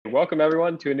Welcome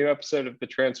everyone to a new episode of the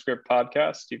Transcript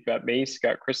Podcast. You've got me,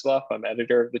 Scott Krisloff. I'm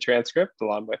editor of the Transcript,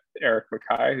 along with Eric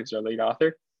Mackay, who's our lead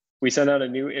author. We sent out a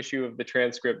new issue of the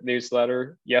Transcript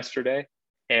newsletter yesterday,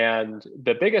 and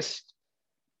the biggest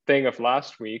thing of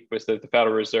last week was that the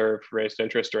Federal Reserve raised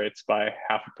interest rates by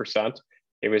 0.5%.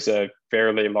 It was a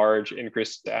fairly large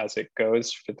increase as it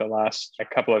goes for the last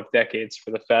couple of decades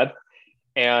for the Fed,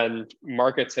 and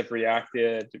markets have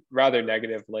reacted rather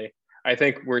negatively. I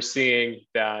think we're seeing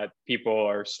that people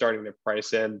are starting to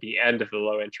price in the end of the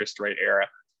low interest rate era.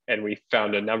 And we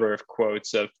found a number of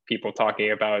quotes of people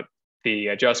talking about the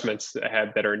adjustments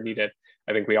ahead that are needed.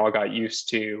 I think we all got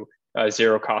used to a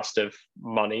zero cost of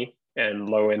money and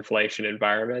low inflation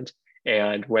environment.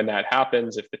 And when that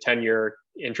happens, if the 10-year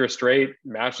interest rate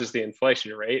matches the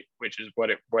inflation rate, which is what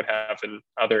it would have in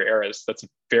other eras, that's a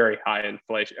very high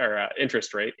inflation or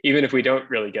interest rate. Even if we don't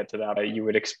really get to that, you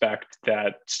would expect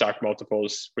that stock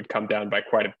multiples would come down by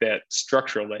quite a bit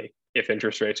structurally if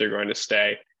interest rates are going to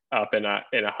stay up in a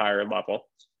higher level.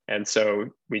 And so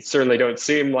we certainly don't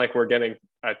seem like we're getting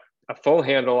a full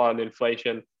handle on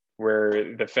inflation,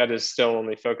 where the Fed is still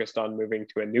only focused on moving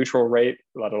to a neutral rate,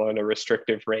 let alone a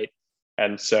restrictive rate.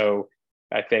 And so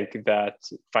I think that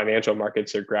financial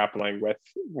markets are grappling with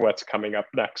what's coming up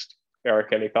next.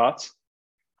 Eric, any thoughts?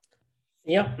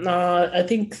 Yeah, I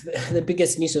think the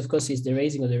biggest news, of course, is the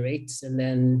raising of the rates. And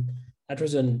then that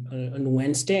was on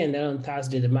Wednesday. And then on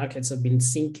Thursday, the markets have been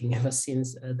sinking ever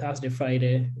since. Thursday,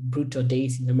 Friday, brutal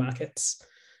days in the markets.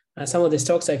 Some of the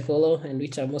stocks I follow and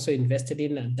which I'm also invested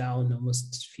in are down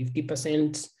almost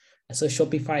 50%. So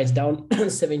Shopify is down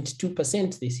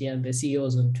 72% this year. And the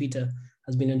CEOs on Twitter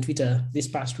has been on Twitter this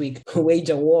past week, wage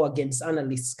a war against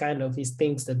analysts, kind of. He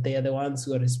thinks that they are the ones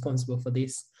who are responsible for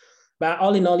this. But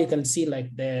all in all, you can see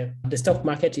like the stock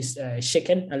market is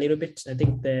shaken a little bit. I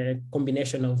think the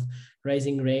combination of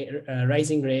rising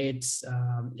rates,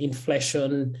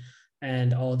 inflation,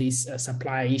 and all these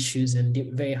supply issues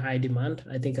and very high demand,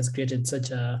 I think has created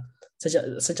such a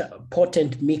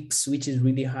potent mix, which is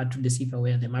really hard to decipher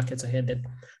where the markets are headed.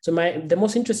 So the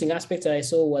most interesting aspects that I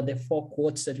saw were the 4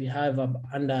 quotes that we have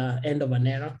under end of an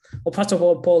era. Well, first of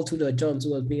all, Paul Tudor Jones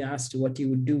was being asked what he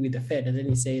would do with the Fed, and then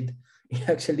he said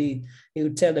he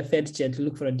would tell the Fed chair to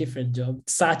look for a different job.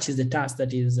 Such is the task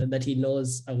that he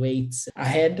knows awaits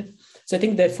ahead. So I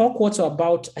think the 4 quotes are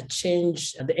about a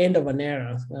change at the end of an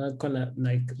era, kind of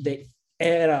like the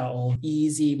era of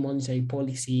easy monetary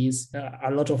policies,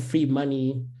 a lot of free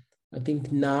money. I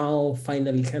think now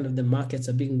finally kind of the markets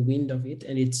are being wind of it,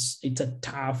 and it's a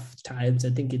tough times.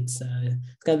 I think it's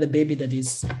kind of the baby that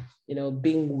is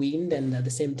being weaned, and at the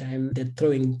same time they're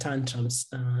throwing tantrums.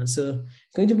 So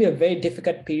it's going to be a very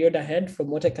difficult period ahead from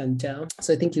what I can tell.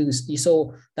 So I think you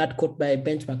saw that quote by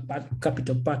Benchmark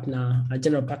Capital partner,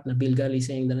 general partner Bill Gurley,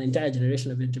 saying that an entire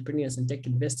generation of entrepreneurs and tech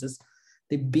investors,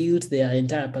 they built their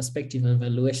entire perspective and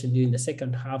valuation during the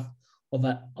second half of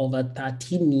a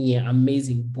 13-year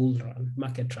amazing bull run,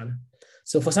 market run.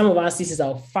 So for some of us, this is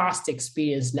our first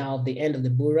experience now of the end of the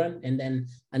bull run, and then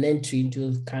an entry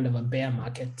into kind of a bear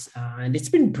market. And it's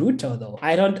been brutal though.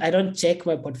 I don't check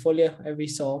my portfolio every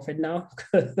so often now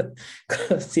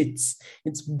because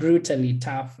it's brutally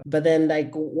tough. But then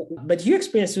but you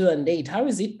experienced 2008. How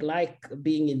is it like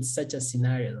being in such a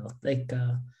scenario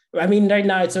though? Right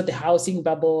now it's not the housing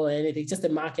bubble or anything, just the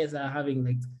markets are having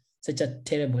like such a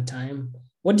terrible time.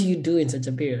 What do you do in such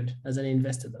a period as an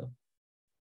investor though?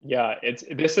 Yeah,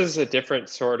 this is a different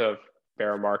sort of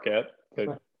bear market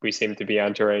that we seem to be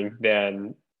entering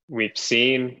than we've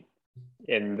seen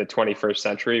in the 21st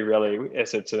century, really,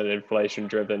 as it's an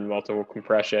inflation-driven, multiple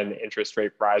compression, interest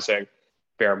rate rising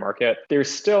bear market.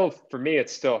 For me,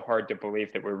 it's still hard to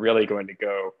believe that we're really going to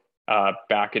go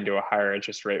back into a higher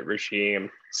interest rate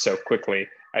regime so quickly.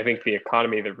 I think the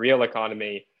real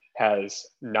economy, has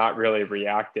not really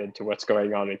reacted to what's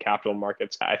going on in capital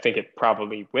markets. I think it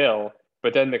probably will.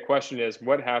 But then the question is,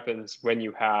 what happens when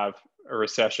you have a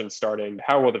recession starting?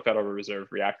 How will the Federal Reserve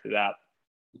react to that?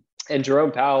 And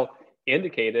Jerome Powell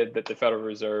indicated that the Federal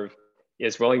Reserve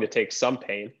is willing to take some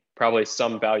pain, probably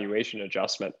some valuation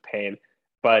adjustment pain.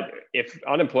 But if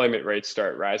unemployment rates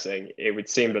start rising, it would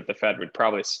seem that the Fed would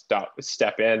probably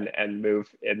step in and move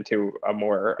into a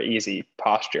more easy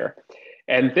posture.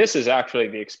 And this is actually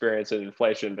the experience of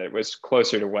inflation that was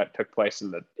closer to what took place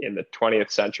in the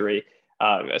 20th century,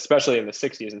 especially in the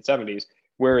 60s and 70s,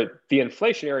 where the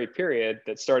inflationary period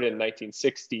that started in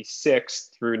 1966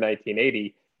 through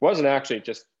 1980 wasn't actually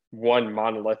just one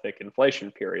monolithic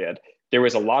inflation period. There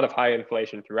was a lot of high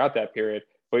inflation throughout that period,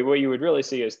 but what you would really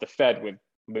see is the Fed would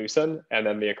loosen, and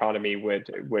then the economy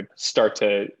would start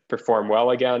to perform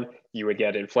well again. You would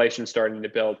get inflation starting to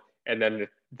build, and then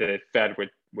the Fed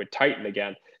would tighten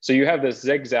again. So you have this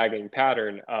zigzagging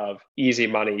pattern of easy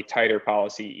money, tighter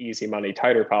policy, easy money,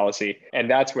 tighter policy. And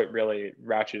that's what really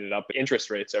ratcheted up interest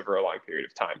rates over a long period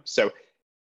of time. So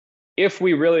if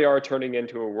we really are turning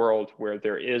into a world where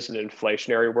there is an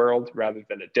inflationary world rather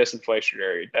than a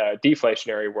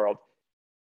deflationary world,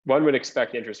 one would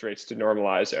expect interest rates to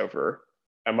normalize over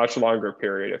a much longer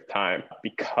period of time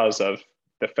because of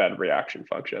the Fed reaction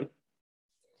function.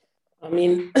 I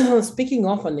mean, speaking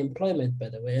of unemployment, by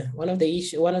the way, one of the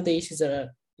issues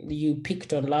that you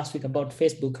picked on last week about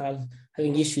Facebook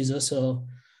having issues also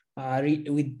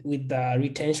with the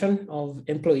retention of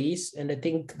employees, and I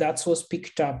think that was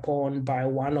picked up on by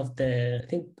one of the. I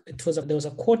think there was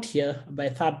a quote here by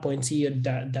Third Point CEO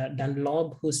Dan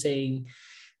Loeb, who's saying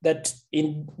that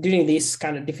during these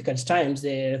kind of difficult times,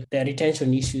 their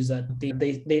retention issues that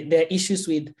there are issues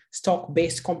with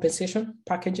stock-based compensation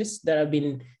packages that have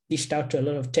been dished out to a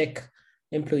lot of tech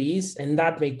employees, and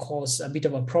that may cause a bit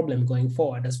of a problem going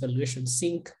forward as valuations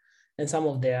sink, and some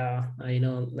of their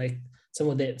some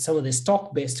of the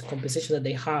stock-based compensation that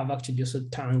they have actually also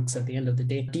tanks at the end of the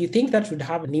day. Do you think that would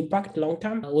have an impact long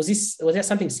term? Was there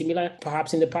something similar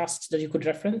perhaps in the past that you could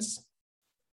reference?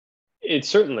 It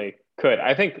certainly could.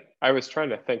 I think I was trying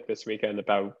to think this weekend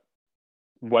about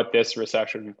what this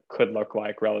recession could look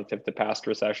like relative to past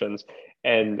recessions.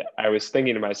 And I was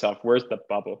thinking to myself, where's the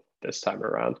bubble this time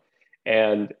around?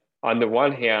 And on the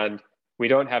one hand, we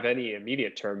don't have any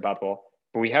immediate term bubble,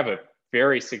 but we have a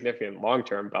very significant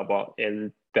long-term bubble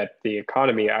in that the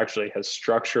economy actually has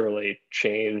structurally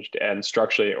changed and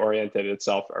structurally oriented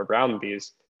itself around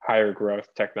these higher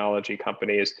growth technology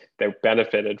companies that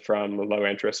benefited from low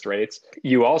interest rates.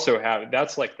 You also have,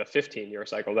 that's like the 15-year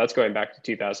cycle. That's going back to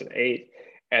 2008.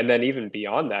 And then even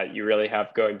beyond that, you really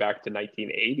have going back to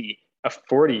 1980, a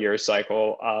 40-year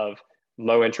cycle of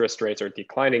low interest rates or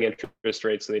declining interest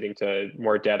rates leading to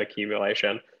more debt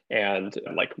accumulation and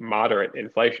like moderate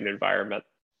inflation environment.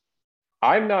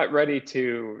 I'm not ready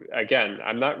to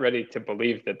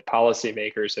believe that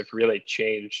policymakers have really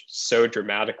changed so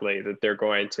dramatically that they're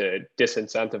going to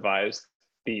disincentivize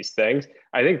these things.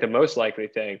 I think the most likely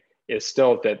thing is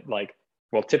still that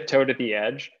we'll tiptoe to the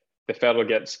edge, the Fed will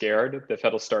get scared, the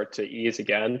Fed will start to ease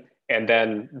again, and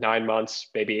then 9 months,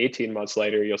 maybe 18 months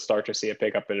later, you'll start to see a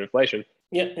pickup in inflation.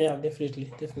 Yeah, definitely.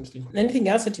 Anything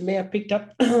else that you may have picked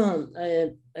up?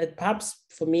 Perhaps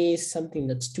for me, something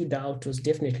that stood out was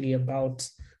definitely about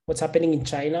what's happening in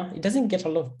China. It doesn't get a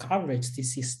lot of coverage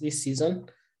this season,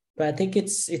 but I think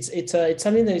it's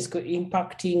something that is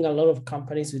impacting a lot of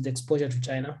companies with exposure to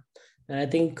China. And I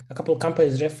think a couple of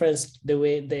companies referenced the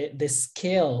way the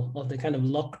scale of the kind of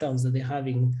lockdowns that they're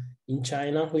having in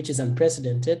China, which is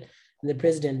unprecedented. And the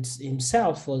president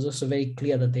himself was also very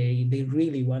clear that they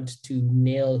really want to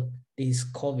nail this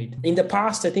COVID. In the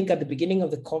past, I think at the beginning of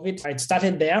the COVID, it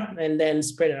started there and then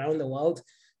spread around the world.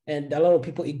 And a lot of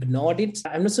people ignored it.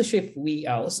 I'm not so sure if we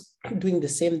are doing the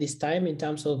same this time in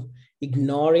terms of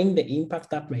ignoring the impact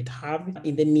that might have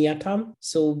in the near term.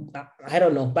 So I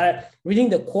don't know. But reading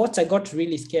the quotes, I got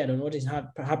really scared on what is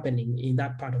happening in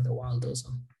that part of the world also.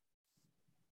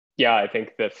 Yeah, I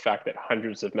think the fact that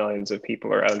hundreds of millions of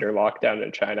people are under lockdown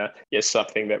in China is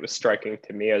something that was striking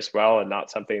to me as well, and not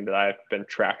something that I've been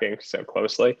tracking so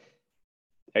closely.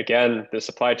 Again, the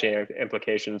supply chain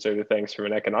implications are the things from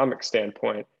an economic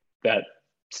standpoint that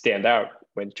stand out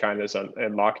when China's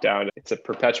in lockdown. It's a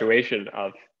perpetuation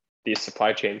of these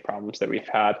supply chain problems that we've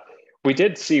had. We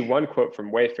did see one quote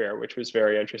from Wayfair, which was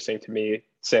very interesting to me,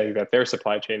 saying that their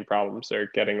supply chain problems are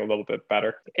getting a little bit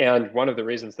better. And one of the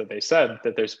reasons that they said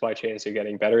that their supply chains are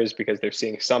getting better is because they're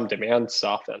seeing some demand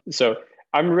soften. So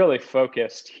I'm really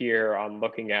focused here on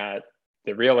looking at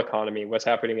the real economy, what's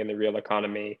happening in the real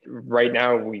economy. Right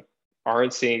now, we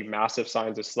aren't seeing massive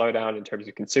signs of slowdown in terms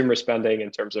of consumer spending, in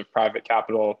terms of private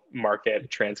capital market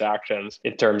transactions,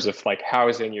 in terms of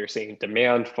housing. You're seeing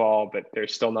demand fall, but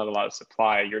there's still not a lot of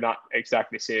supply. You're not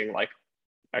exactly seeing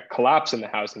a collapse in the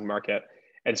housing market.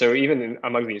 And so even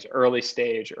among these early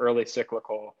stage, early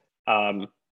cyclical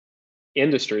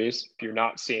industries, you're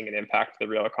not seeing an impact to the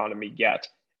real economy yet.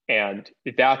 And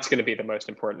that's going to be the most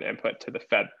important input to the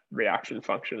Fed reaction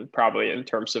function, probably in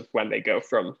terms of when they go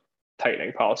from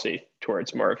tightening policy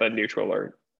towards more of a neutral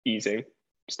or easing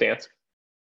stance.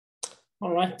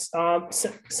 All right.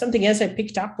 Something else I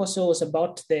picked up also was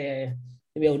about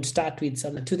maybe I would start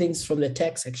with two things from the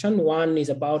tech section. One is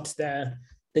about the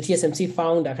TSMC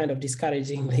founder kind of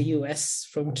discouraging the US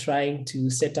from trying to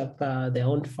set up their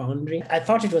own foundry. I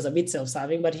thought it was a bit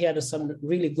self-serving, but he had some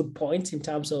really good points in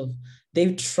terms of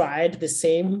they've tried the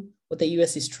same what the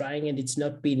US is trying, and it's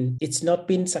not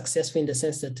been successful in the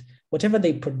sense that whatever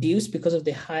they produce, because of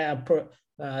the higher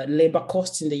labor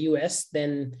costs in the US,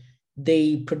 then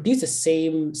they produce the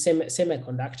same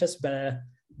semiconductors, but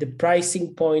the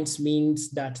pricing points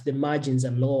means that the margins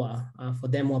are lower for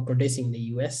them who are producing in the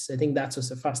US. I think that's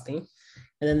also the first thing.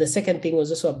 And then the second thing was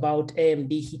also about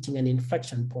AMD hitting an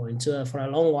inflection point. So for a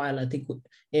long while, I think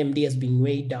AMD has been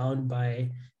weighed down by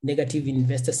negative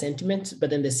investor sentiment, but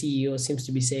then the CEO seems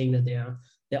to be saying that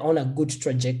they're on a good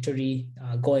trajectory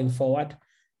going forward.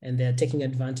 And they're taking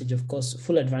advantage, of course,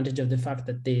 full advantage of the fact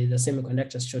that the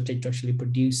semiconductor shortage to actually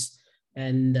produce.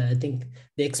 And I think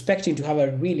they're expecting to have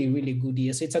a really, really good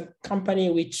year. So it's a company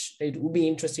which it will be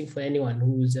interesting for anyone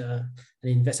who's an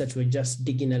investor to just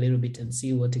dig in a little bit and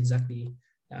see what exactly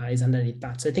is underneath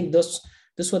that. So I think those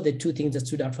were the two things that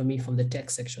stood out for me from the tech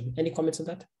section. Any comments on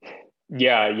that?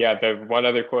 Yeah. The one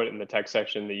other quote in the tech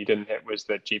section that you didn't hit was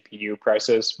the GPU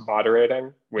prices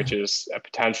moderating, which is a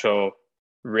potential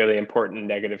really important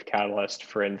negative catalyst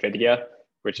for NVIDIA,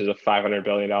 which is a $500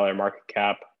 billion market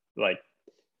cap. Like,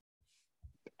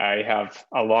 I have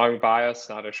a long bias,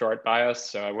 not a short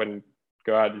bias, so I wouldn't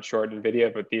go out and short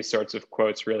NVIDIA, but these sorts of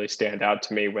quotes really stand out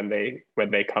to me when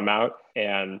they come out.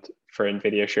 And for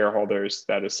NVIDIA shareholders,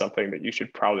 that is something that you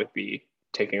should probably be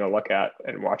taking a look at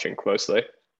and watching closely.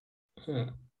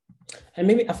 And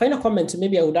maybe a final comment,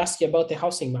 maybe I would ask you about the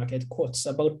housing market quotes,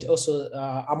 about also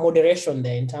a moderation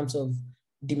there in terms of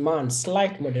demand,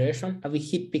 slight moderation. Have we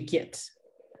hit peak yet?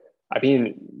 I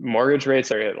mean, mortgage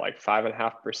rates are at like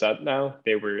 5.5% now.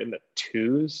 They were in the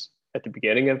 2s at the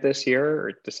beginning of this year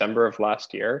or December of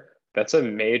last year. That's a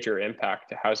major impact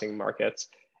to housing markets.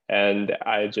 And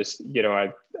I just,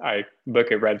 I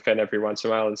look at Redfin every once in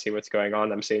a while and see what's going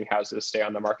on. I'm seeing houses stay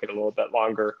on the market a little bit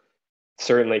longer.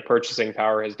 Certainly purchasing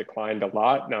power has declined a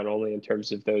lot, not only in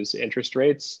terms of those interest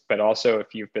rates, but also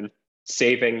if you've been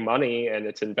saving money and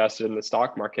it's invested in the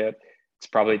stock market, it's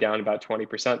probably down about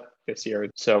 20% this year.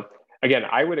 So again,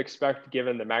 I would expect,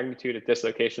 given the magnitude of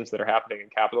dislocations that are happening in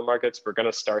capital markets, we're going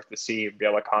to start to see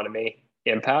real economy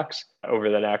impacts over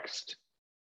the next,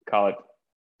 call it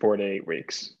 4 to 8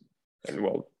 weeks. And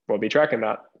we'll be tracking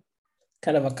that.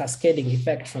 Kind of a cascading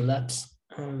effect from that,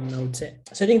 I would say.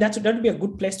 So I think that would be a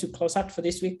good place to close out for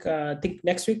this week. I think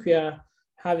next week we are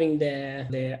having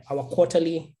our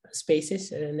quarterly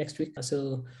spaces next week.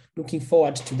 So looking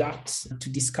forward to that, to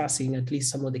discussing at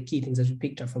least some of the key things that we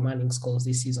picked up from earnings calls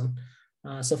this season.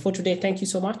 So for today, thank you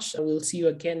so much. We'll see you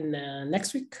again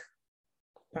next week.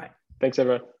 Bye. Thanks,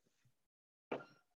 everyone.